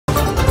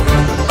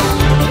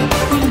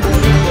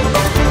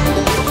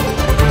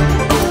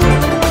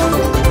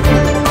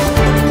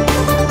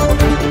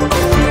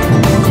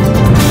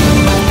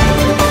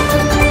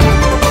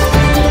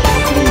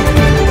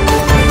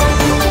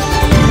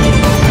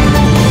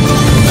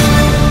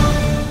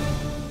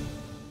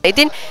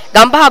ඉතින්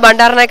ගම්පහ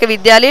බණ්ඩාරනායක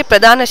විද්‍යාලයේ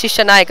ප්‍රධාන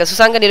ශිෂ්‍ය නායක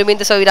සුසංග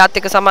නිර්මිත සොවිරාත්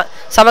එක්ක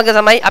සමග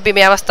තමයි අපි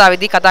මේ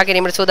අවස්ථාවේදී කතා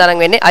කිරීමට සූදානම්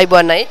වෙන්නේ.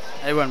 අයිබෝන්නයි.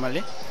 අයිබෝන්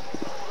මල්ලි.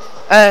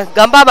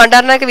 ගම්පහ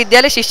බණ්ඩාරනායක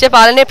විද්‍යාලයේ ශිෂ්‍ය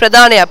පාලනයේ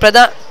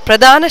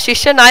ප්‍රධාන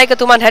ශිෂ්‍ය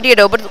නායකතුමන්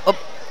හැටියට ඔබ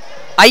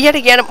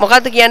අයියට කියන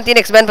මොකද්ද කියන්න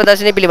තියෙන Xban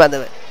ප්‍රදර්ශනය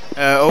පිළිබඳව?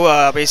 ඔව්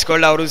අපේ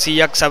ඉස්කෝලේ අවුරුදු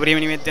 100ක් සබරීම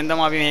නිමිත්තෙන්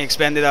තමයි අපි මේ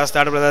Xban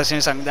 2018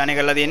 ප්‍රදර්ශනය සංවිධානය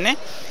කරලා තියෙන්නේ.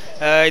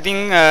 ඉතින්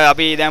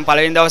අපි දැන්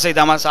පළවෙනි දවසේ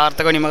ඉතාම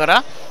සාර්ථකව නිම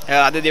කරා.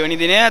 අද දෙවෙනි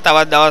දිනය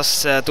තවත් දවස්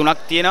 3ක්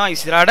තියෙනවා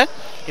ඉස්සරහට.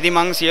 ඉතින්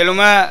මම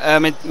සියලුම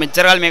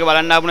මෙච්චර කාල මේක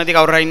බලන්න ආපු නැති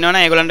කවුරු හරි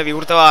ඉන්නවනම් ඒගොල්ලන්ට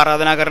විවෘතව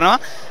ආරාධනා කරනවා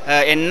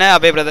එන්න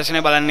අපේ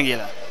ප්‍රදර්ශනය බලන්න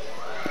කියලා.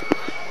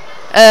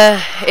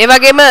 ඒ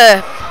වගේම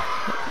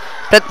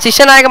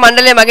ශිෂ්‍ය නායක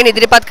මණ්ඩලය මගින්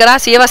ඉදිරිපත් කරා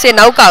සියවසේ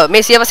නෞකාව.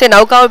 මේ සියවසේ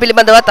නෞකාව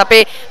පිළිබඳවත්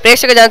අපේ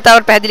ප්‍රේක්ෂක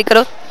ජනතාවට පැහැදිලි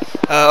කරොත්.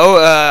 ඔව්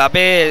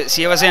අපේ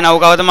සියවසේ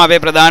නෞකාව තමයි අපේ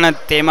ප්‍රධාන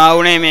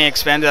තේමාව උනේ මේ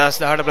Xban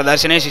 2018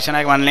 ප්‍රදර්ශනයේ ශිෂ්‍ය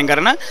නායක මණ්ඩලයෙන්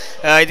කරන.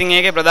 ඉතින්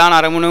ඒකේ ප්‍රධාන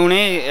අරමුණ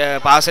උනේ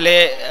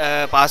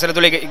පාසල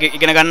තුල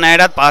ඉගෙන ගන්න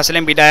අයටත්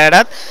පාසලෙන් පිට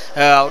අයටත්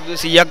අවුරුදු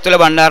 100ක් තුල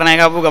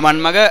බණ්ඩාරනායක ආපු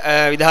ගමන් මග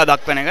විදහා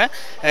දක්වන එක.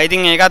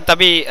 ඉතින් ඒකත්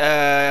අපි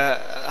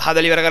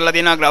හදලා ඉවර කරලා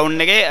තියෙනවා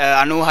ග්‍රවුන්ඩ් එකේ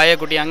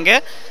 96 කුටි අංගය.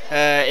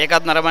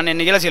 ඒකත් නරඹන්න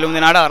එන්න කියලා සියලුම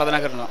දෙනාට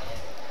ආරාධනා කරනවා.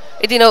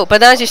 ඉතින්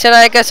ප්‍රධාන ශිෂ්‍ය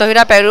නායක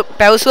සොහිරා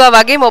පැවසුවා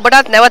වගේම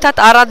ඔබටත් නැවතත්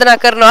ආරාධනා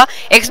කරනවා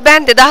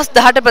Xban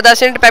 2018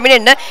 ප්‍රදර්ශනයට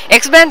පැමිණෙන්න.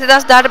 Xban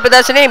 2018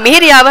 ප්‍රදර්ශනයේ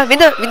මිහිරියාව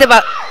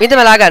විඳ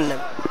බලා ගන්න.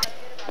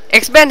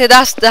 Xban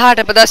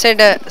 2018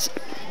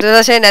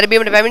 ප්‍රදර්ශනයේ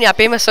නැරඹීමට පැමිණි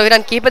අපේම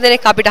සොහිරන් කීප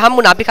දෙනෙක් අපිට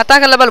හම්බුණා. අපි කතා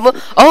කරලා බලමු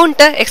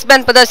ඔවුන්ට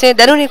Xban ප්‍රදර්ශනය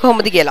දැනුනේ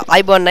කොහොමද කියලා.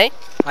 අයිබෝන්නයි.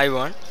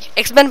 අයිබෝන්.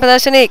 Xban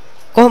ප්‍රදර්ශනයේ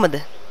කොහොමද?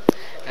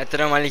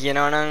 ඇත්තටම මල්ලි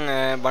කියනවා නම්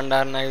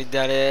බණ්ඩාරනායක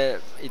විද්‍යාලයේ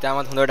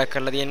ඉතාමත් හොඳ වැඩක්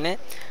කරලා තියෙන්නේ.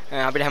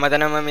 අපිට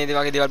හැමතැනම මේ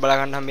වගේ දේවල් බලා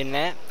ගන්න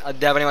හම්බෙන්නේ නැහැ.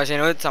 අධ්‍යාපන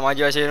වශයෙන් උත් සමාජ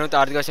වශයෙන් උත්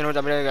ආර්ථික වශයෙන් උත්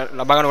අපිට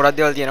ලබා ගන්න ගොඩක්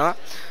දේවල් තියෙනවා.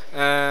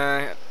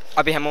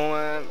 අපි හැමෝම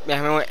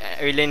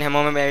ඇවිල්ලා ඉන්න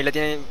හැමෝම මේ ඇවිල්ලා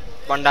තියෙන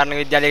බණ්ඩාරනායක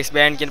විද්‍යාලයේ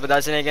Xban කියන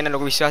ප්‍රදර්ශනය ගැන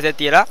ලොකු විශ්වාසයක්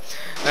තියලා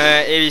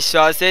ඒ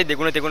විශ්වාසයේ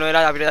දෙගුණ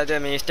වෙලා අපිට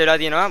මේ ඉෂ්ට වෙලා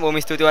තියෙනවා.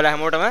 බොහොම ස්තුතියි ඔයාලා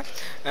හැමෝටම.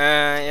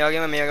 ඒ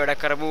වගේම මේ වගේ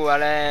වැඩක් කරපු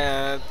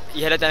ඔයාලා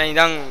ඉහළ තැන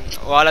ඉඳන්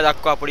ඔයාලා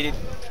දක්වා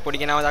පොඩි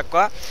කෙනාව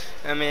දක්වා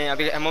මේ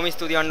අපි හැමෝම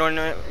ස්තුතිවන්ත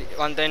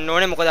වෙන්න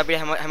ඕනේ. මොකද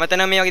අපි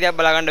හැමතැනම මේ වගේ දේවල්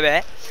බලා ගන්න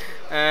බෑ.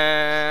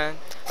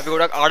 අපි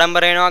ගොඩක්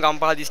ආඩම්බර වෙනවා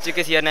ගම්පහ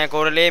දිස්ත්‍රික්කයේ සියනෑ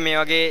කෝරළේ මේ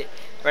වගේ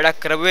වැඩක්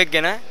කරපුවෙක්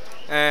ගැන.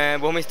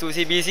 බොහොම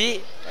ස්තුතියි BC.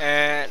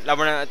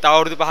 ලබන තව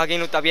අවුරුදු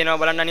 5කින් උත් අපි එනවා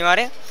බලන්න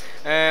අනිවාර්යෙන්.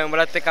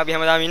 උඹලත් එක්ක අපි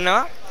හැමදාම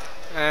ඉන්නවා.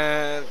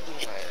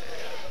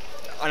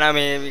 අනා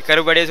මේ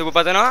කරපු වැඩේ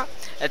සුබපතනවා.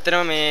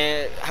 ඇත්තටම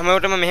මේ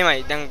හැමෝටම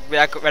මෙහෙමයි. දැන්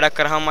වැඩක්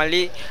කරාම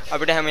මල්ලි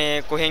අපිට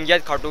මේ කොහෙන්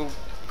ගියත්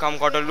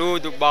කටළු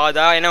දුක්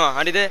බාධා එනවා.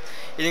 හරිද?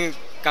 ඉතින්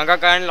කංගා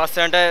කයන්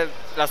ලස්සනට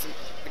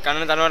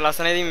කන්න තනවල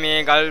ලස්සනයි. ඉතින් මේ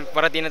ගල්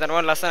පර තියෙන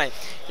තනවල ලස්සනයි.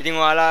 ඉතින්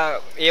ඔයාලා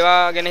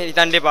ඒවා ගැන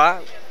හිතන්න එපා.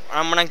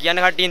 අම්මනම්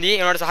කියන්න කට්ටිය ඉඳී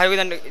ඒනට සහයෝගය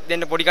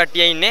දෙන්න පොඩි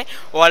කට්ටිය ඉන්නේ.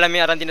 ඔයාලා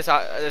මේ අරන් තියෙන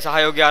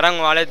සහයෝගය අරන්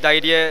ඔයාලා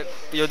ධෛර්යය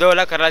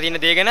යොදවලා කරලා තියෙන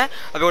දේ ගැන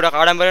අපි ගොඩක්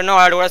ආඩම්බර වෙනවා.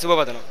 ඔයාලට ගොඩක්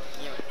සුබපතනවා.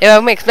 ඒ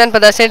වගේම Xban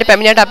ප්‍රදර්ශනයට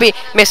පැමිණියට අපි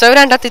මේ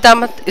සොයවරන්ටත්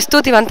ඉතාමත්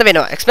ස්තුතිවන්ත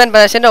වෙනවා. Xban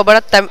ප්‍රදර්ශනයට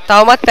ඔබට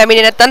තවමත්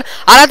පැමිණෙන්නේ නැත්නම්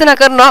ආරාධනා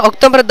කරනවා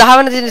ඔක්තෝබර් 10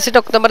 වෙනි දින සිට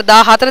ඔක්තෝබර්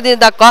 14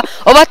 දින දක්වා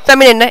ඔබත්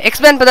පැමිණෙන්න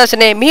Xban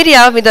ප්‍රදර්ශනයේ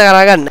මිහිරියාව විඳ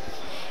ගන්න.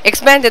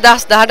 Xban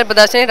 2018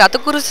 ප්‍රදර්ශනයේ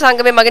රතුකුරුස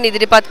සංගමයේ මගින්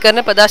ඉදිරිපත්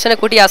කරන ප්‍රදර්ශන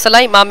කුටි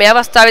අසලයි මම මේ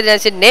අවස්ථාවේදී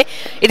දැන් සිටින්නේ.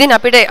 ඉතින්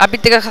අපිත්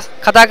එක්ක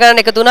කතා කරන්න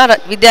එකතු වුණා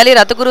විද්‍යාලයේ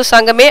රතුකුරුස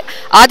සංගමයේ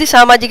ආදි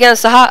සමාජිකයන්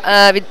සහ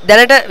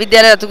දැනට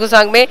විද්‍යාලයේ රතුකුරුස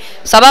සංගමයේ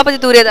සභාපති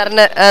ධූරය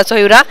දරන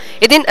සොහිරා.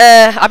 ඉතින්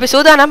අපි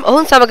සූදානම්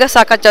ඔවුන් සමග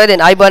සාකච්ඡාව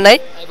දෙන්න. අයිබෝන්නයි.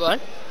 අයිබෝන්.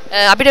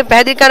 අපිට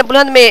පැහැදිලි කරන්න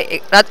පුළුවන්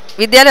මේ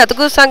විද්‍යාලයේ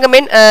රතුකුරුස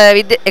සංගමෙන්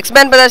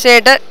Xban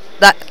ප්‍රදර්ශනයට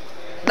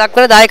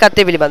දක්වන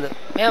දායකත්වය පිළිබඳව.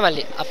 මෙයා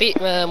මල්ලි අපි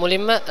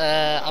මුලින්ම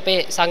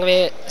අපේ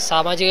සංගමයේ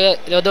සමාජික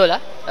යොදවලා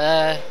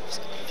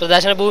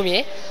ප්‍රදර්ශන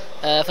භූමියේ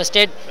ෆස්ට්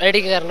ඒඩ් රෙඩි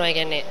කරනවා. ඒ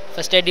කියන්නේ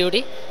ෆස්ට් ඒඩ්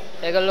ඩියුටි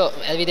ඒගොල්ලෝ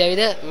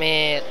ඇවිද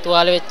මේ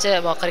තුවාල වෙච්ච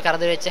මොකක් හරි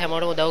කරදර වෙච්ච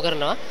හැමෝටම උදව්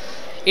කරනවා.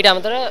 ඊට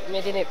අමතරව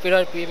මේ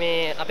තියෙන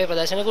මේ අපේ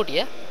ප්‍රදර්ශන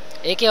කුටිය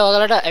ඒකේ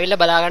ඔයාලට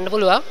ඇවිල්ලා බලා ගන්න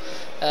පුළුවන්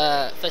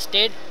ෆස්ට්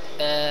ඒඩ්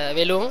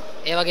වෙලුම්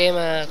ඒ වගේම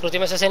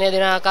කෘත්‍රිම ශ්වසනය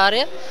දෙන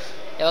ආකාරය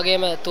ඒ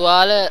වගේම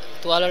තුවාල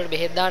වලට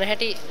බෙහෙත් දාන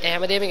හැටි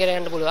හැමදේම ඉගෙන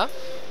ගන්න පුළුවන්.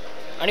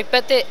 අනිත්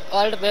පැත්තේ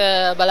ඔයාලට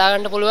බලා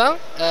ගන්න පුළුවන්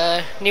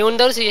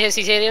නියුන්දරු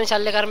සිසේරියන්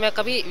ශල්‍ය කර්මයක්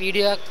අපි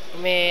වීඩියෝ එකක්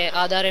මේ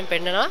ආධාරයෙන්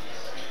පෙන්නනවා.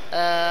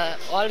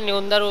 ඔයාලා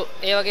නියුන්දරු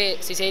ඒ වගේ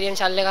සිසේරියන්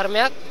ශල්‍ය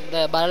කර්මයක්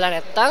බලලා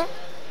නැත්නම්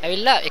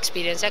ඇවිල්ලා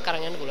එක්ස්පීරියන්ස් එකක්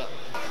අරන් යන්න පුළුවන්.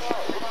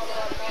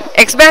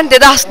 Xban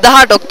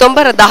 2018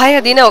 ඔක්තෝබර්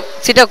 10 දින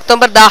සිට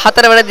ඔක්තෝබර්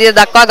 14 වන දින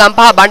දක්වා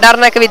ගම්පහ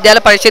බණ්ඩාරනායක විද්‍යාල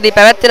පරිශ්‍රයේදී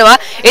පැවැත්වෙනවා.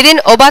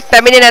 ඉතින් ඔබත්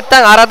පැමිණෙන්නේ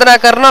නැත්නම් ආරාධනා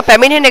කරනවා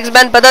පැමිණෙන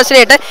Xban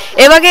ප්‍රදර්ශනයට.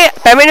 ඒ වගේ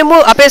පැමිණෙමු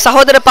අපේ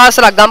සහෝදර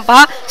පාසලක්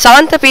ගම්පහ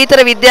සවන්ත පීතර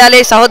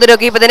විද්‍යාලයේ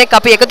සහෝදරයෝ කිහිප දෙනෙක්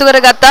අපි එකතු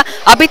කරගත්තා.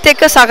 අපිත්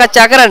එක්ක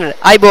සාකච්ඡා කරන්න.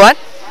 අයිබෝන්.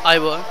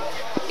 අයිබෝන්.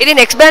 ඉතින්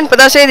Xban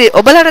ප්‍රදර්ශනයේදී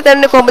ඔබලට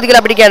දැනෙන්නේ කොහොමද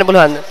කියලා අපිට කියන්න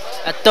පුළුවන්ද?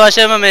 ඇත්ත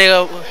වශයෙන්ම මේක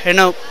වෙන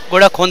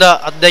ගොඩක් හොඳ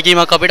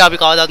අත්දැකීමක් අපිට. අපි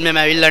කවදාවත් මෙහෙම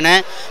ඇවිල්ලා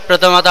නැහැ.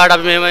 ප්‍රථම වතාවට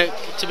අපි මෙහෙම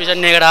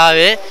එක්සිබිෂන් එකකට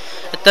ආවේ.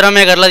 ඇත්තටම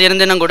මේ කරලා තියෙන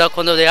දේ නම් ගොඩක්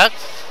හොඳ දෙයක්.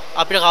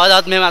 අපිට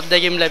කවදාවත් මෙහෙම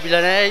අත්දැකීම්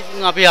ලැබිලා නැහැ.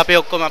 ඉතින් අපි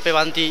ඔක්කොම අපේ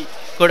පන්ති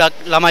ගොඩක්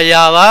ළමයි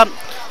ආවා.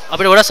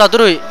 අපිට ගොඩක්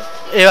සතුටුයි.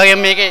 ඒ වගේම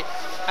මේකේ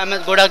හැම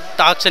ගොඩක්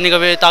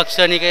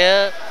තාක්ෂණිකය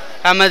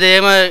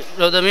හැමදේම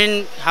යොදමින්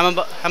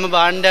හැම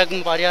භාණ්ඩයක්ම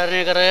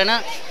පරිහරණය කරගෙන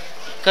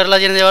කරලා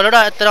තියෙන දේවල්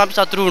වලට ඇත්තටම අපි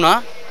සතුටු වුණා.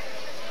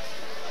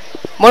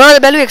 මොනවද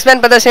බැලුවේ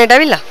Xban ප්‍රදර්ශනයට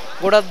ඇවිල්ලා?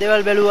 ගොඩක්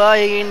දේවල් බැලුවා.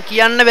 ඒකෙන්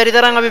කියන්න බැරි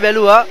තරම් අපි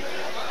බැලුවා.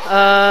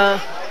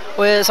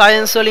 ඔය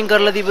සයන්ස් වලින්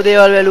කරලා තිබු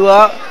දේවල්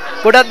බැලුවා.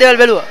 ගොඩක් දේවල්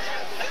බැලුවා.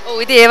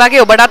 ඔව් ඉතින් ඒ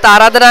වගේ ඔබටත්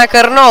ආරාධනා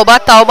කරනවා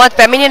ඔබත් තවමත්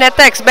පැමිණෙන්නේ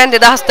නැත්නම් Xban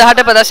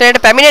 2018 ප්‍රදර්ශනයට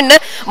පැමිණෙන්න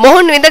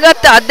මොහොන්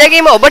විඳගත්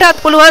අත්දැකීම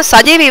ඔබටත් පුළුවන්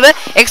සජීවීව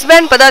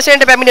Xban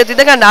ප්‍රදර්ශනයට පැමිණ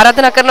විඳ ගන්න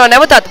ආරාධනා කරනවා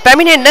නැවතත්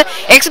පැමිණෙන්න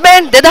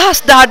Xban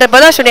 2018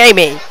 ප්‍රදර්ශනයයි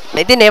මේ.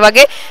 ඉතින් ඒ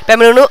වගේ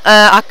පැමිණුණු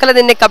අක්කල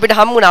දෙන්නෙක් අපිට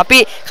හම්බ වුණා. අපි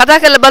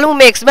කතා කරලා බලමු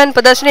මේ Xban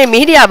ප්‍රදර්ශනයේ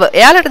මිහිරියාව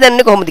එයාලට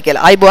දැනෙන්නේ කොහොමද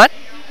කියලා. අයිබෝන්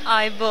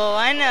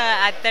අයිබෝවන්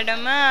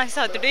ඇත්තටම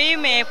සතුටුයි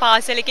මේ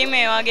පාසලකින්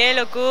මේ වගේ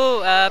ලොකු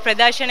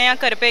ප්‍රදර්ශනයක්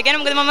කරපේ ගැන.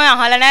 මොකද මම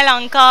අහලා නැහැ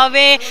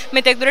ලංකාවේ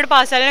මෙතෙක් දුරට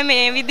පාසල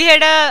මේ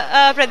විදිහට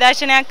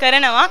ප්‍රදර්ශනයක්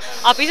කරනවා.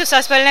 අපි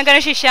උසස් පෙළ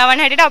කරන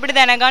ශිෂ්‍යාවන් හැටියට අපිට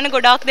දැනගන්න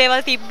ගොඩාක්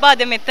දේවල් තිබ්බා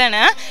අද මෙතන.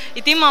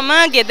 ඉතින් මම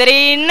ගෙදර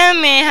ඉන්න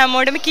මේ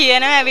හැමෝටම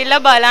කියනවා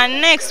ඇවිල්ලා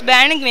බලන්න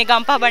Xban මේ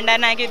ගම්පහ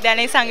බණ්ඩාරනායක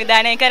විද්‍යාලයේ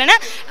සංවිධානය කරන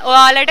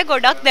ඔයාලට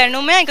ගොඩක්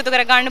දැනුම එකතු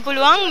කර ගන්න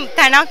පුළුවන්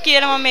තැනක්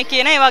කියලා මම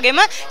කියන. ඒ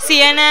වගේම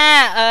සියන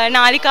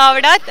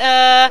නාලිකාවටත්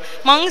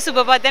මං සුබ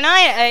පතනවා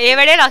ඒ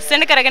වැඩේ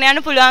ලස්සනට කරගෙන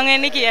යන්න පුළුවන්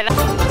වෙන්නේ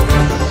කියලා.